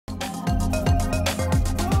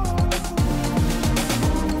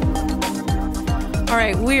All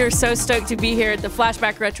right, we are so stoked to be here at the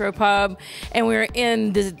FlashBack Retro Pub, and we're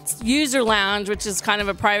in the user lounge, which is kind of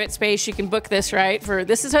a private space. You can book this, right?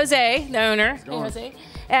 This is Jose, the owner. Hey, Jose.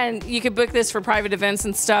 And you can book this for private events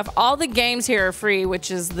and stuff. All the games here are free,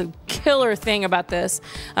 which is the killer thing about this.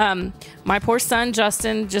 My poor son,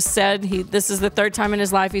 Justin, just said this is the third time in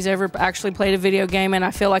his life he's ever actually played a video game, and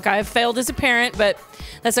I feel like I have failed as a parent, but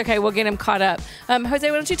that's okay. We'll get him caught up. Jose,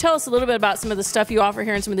 why don't you tell us a little bit about some of the stuff you offer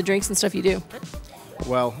here and some of the drinks and stuff you do?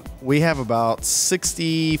 Well, we have about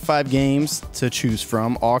 65 games to choose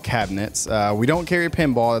from, all cabinets. We don't carry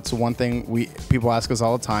pinball. That's the one thing people ask us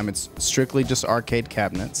all the time. It's strictly just arcade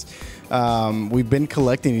cabinets. We've been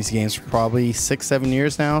collecting these games for probably 6-7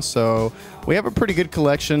 years now, so we have a pretty good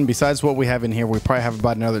collection. Besides what we have in here, we probably have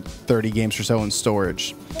about another 30 games or so in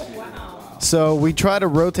storage. So we try to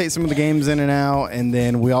rotate some of the games in and out, and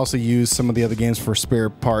then we also use some of the other games for spare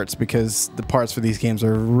parts because the parts for these games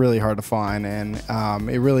are really hard to find, and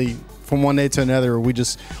it really, from one day to another,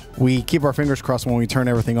 we keep our fingers crossed when we turn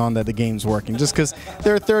everything on that the game's working. Just because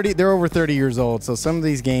they're over 30 years old, so some of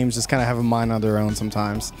these games just kind of have a mind on their own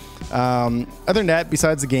sometimes. Other than that,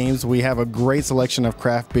 besides the games, we have a great selection of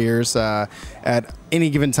craft beers. At any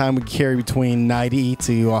given time, we carry between 90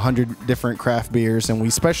 to 100 different craft beers, and we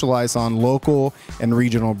specialize on local and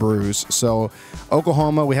regional brews. So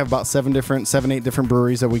Oklahoma, we have about 7-8 different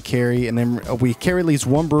breweries that we carry, and then we carry at least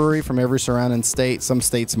one brewery from every surrounding state. Some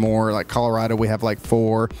states more, like Colorado, we have like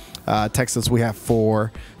 4. Texas, we have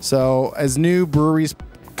 4. So as new breweries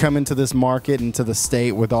come into this market, into the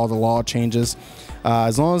state with all the law changes,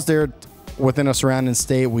 as long as they're within a surrounding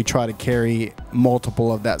state, we try to carry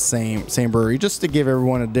multiple of that same brewery just to give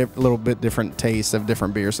everyone a little bit different taste of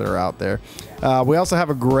different beers that are out there. We also have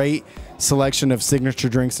a great selection of signature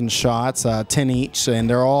drinks and shots, 10 each, and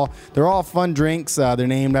they're all fun drinks. They're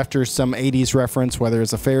named after some 80s reference, whether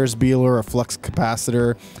it's a Ferris Bueller, a flux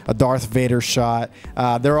capacitor, a Darth Vader shot.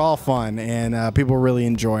 They're all fun, and people really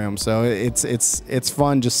enjoy them. So it's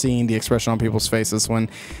fun just seeing the expression on people's faces when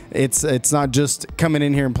it's not just coming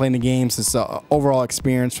in here and playing the games. It's the overall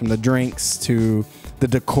experience from the drinks to the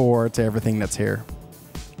decor to everything that's here.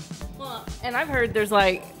 Well, and I've heard there's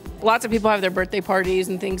like lots of people have their birthday parties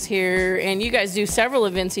and things here, and you guys do several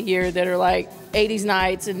events a year that are like 80s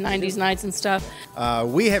nights and 90s nights and stuff.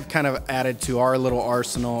 We have kind of added to our little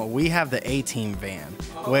arsenal. We have the A-Team van,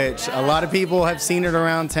 which a lot of people have seen it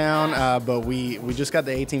around town, but we just got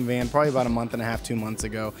the A-Team van probably about a month and a half, 2 months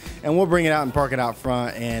ago, and we'll bring it out and park it out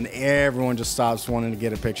front, and everyone just stops wanting to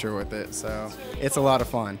get a picture with it. So it's a lot of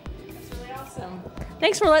fun. That's really awesome.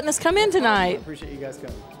 Thanks for letting us come in tonight. I appreciate you guys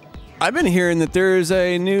coming. I've been hearing that there's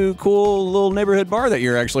a new cool little neighborhood bar that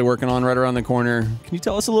you're actually working on right around the corner. Can you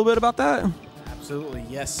tell us a little bit about that? Absolutely,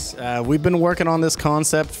 yes. We've been working on this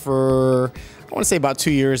concept for, I want to say, about 2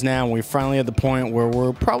 years now, and we finally at the point where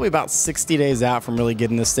we're probably about 60 days out from really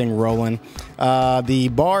getting this thing rolling. The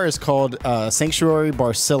bar is called Sanctuary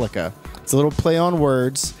Barsilica. It's a little play on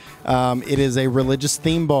words. It is a religious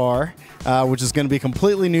theme bar, which is going to be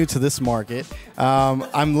completely new to this market.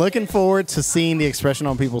 I'm looking forward to seeing the expression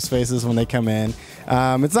on people's faces when they come in.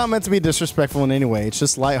 It's not meant to be disrespectful in any way. It's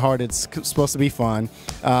just lighthearted. It's supposed to be fun.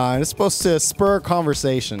 And it's supposed to spur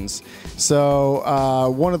conversations.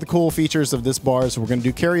 So one of the cool features of this bar is we're going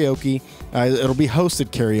to do karaoke. It'll be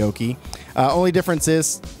hosted karaoke. Only difference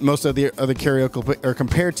is most of the other karaoke, or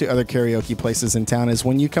compared to other karaoke places in town, is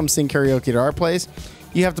when you come sing karaoke at our place,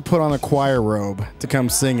 you have to put on a choir robe to come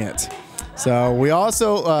sing it. So we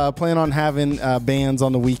also plan on having bands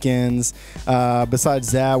on the weekends.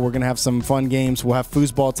 Besides that, we're going to have some fun games. We'll have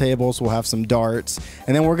foosball tables. We'll have some darts.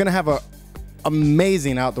 And then we're going to have an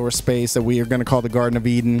amazing outdoor space that we are going to call the Garden of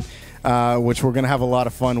Eden, which we're going to have a lot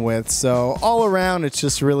of fun with. So all around, it's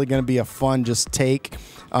just really going to be a fun just take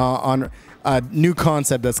on a new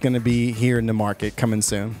concept that's going to be here in the market coming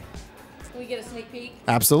soon. Can we get a sneak peek?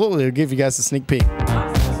 Absolutely. We'll give you guys a sneak peek.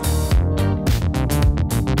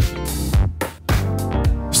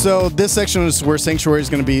 So this section is where Sanctuary is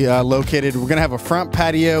going to be located. We're going to have a front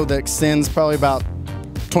patio that extends probably about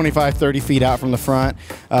 25-30 feet out from the front.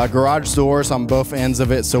 Garage doors on both ends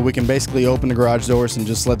of it, so we can basically open the garage doors and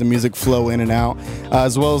just let the music flow in and out,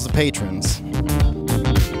 as well as the patrons.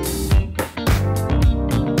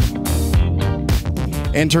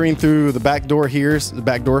 Entering through the back door here is the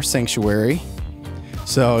back door Sanctuary.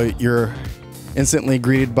 So you're instantly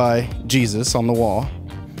greeted by Jesus on the wall.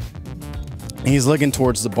 He's looking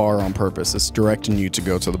towards the bar on purpose. It's directing you to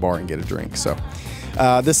go to the bar and get a drink. So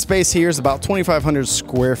This space here is about 2,500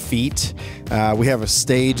 square feet. We have a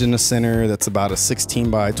stage in the center that's about a 16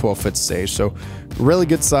 by 12 foot stage. So really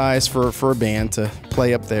good size for a band to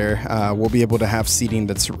play up there. We'll be able to have seating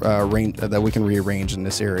that's that we can rearrange in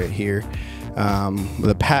this area here.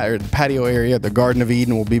 The patio area, the Garden of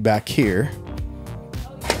Eden, will be back here.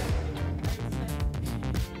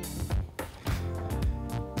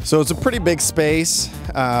 So it's a pretty big space.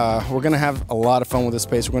 We're gonna have a lot of fun with this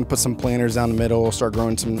space. We're gonna put some planters down the middle, start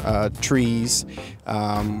growing some trees.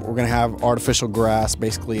 We're gonna have artificial grass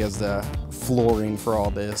basically as the flooring for all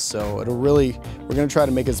this. So we're gonna try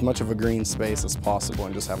to make as much of a green space as possible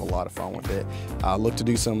and just have a lot of fun with it. Look to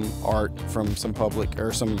do some art from some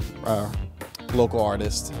local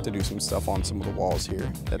artists to do some stuff on some of the walls here.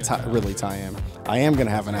 That's really tie in. I am gonna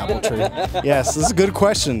have an apple tree. Yes, this is a good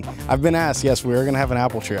question. I've been asked. Yes, we are gonna have an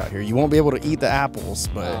apple tree out here. You won't be able to eat the apples,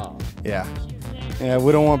 but yeah,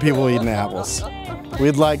 we don't want people eating the apples.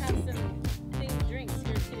 We'd like to.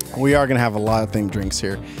 We are gonna have a lot of themed drinks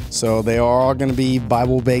here. So they are all gonna be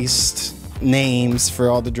Bible-based names for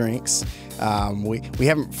all the drinks. We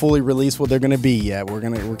haven't fully released what they're gonna be yet. We're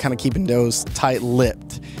kind of keeping those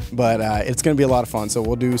tight-lipped, but it's gonna be a lot of fun. So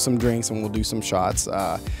we'll do some drinks and we'll do some shots.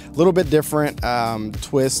 A little bit different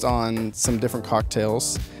twist on some different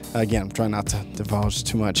cocktails. Again, I'm trying not to divulge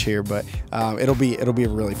too much here, but it'll be a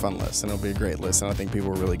really fun list and it'll be a great list, and I think people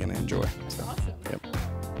are really gonna enjoy. So, awesome. Yep.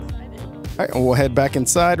 All right, and we'll head back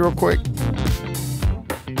inside real quick.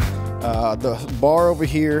 The bar over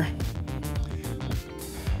here.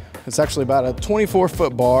 It's actually about a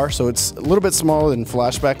 24-foot bar, so it's a little bit smaller than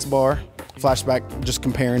Flashback's bar. Flashback, just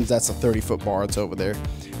comparing, that's a 30-foot bar. It's over there.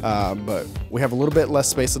 But we have a little bit less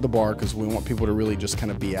space at the bar because we want people to really just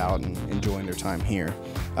kind of be out and enjoying their time here.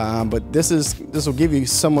 But this will give you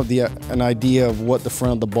some of an idea of what the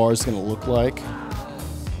front of the bar is going to look like.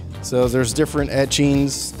 So there's different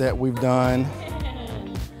etchings that we've done,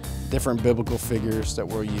 different biblical figures that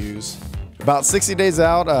we'll use. About 60 days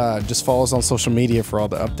out, just follow us on social media for all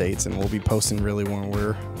the updates, and we'll be posting really when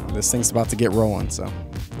this thing's about to get rolling. So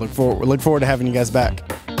look forward to having you guys back.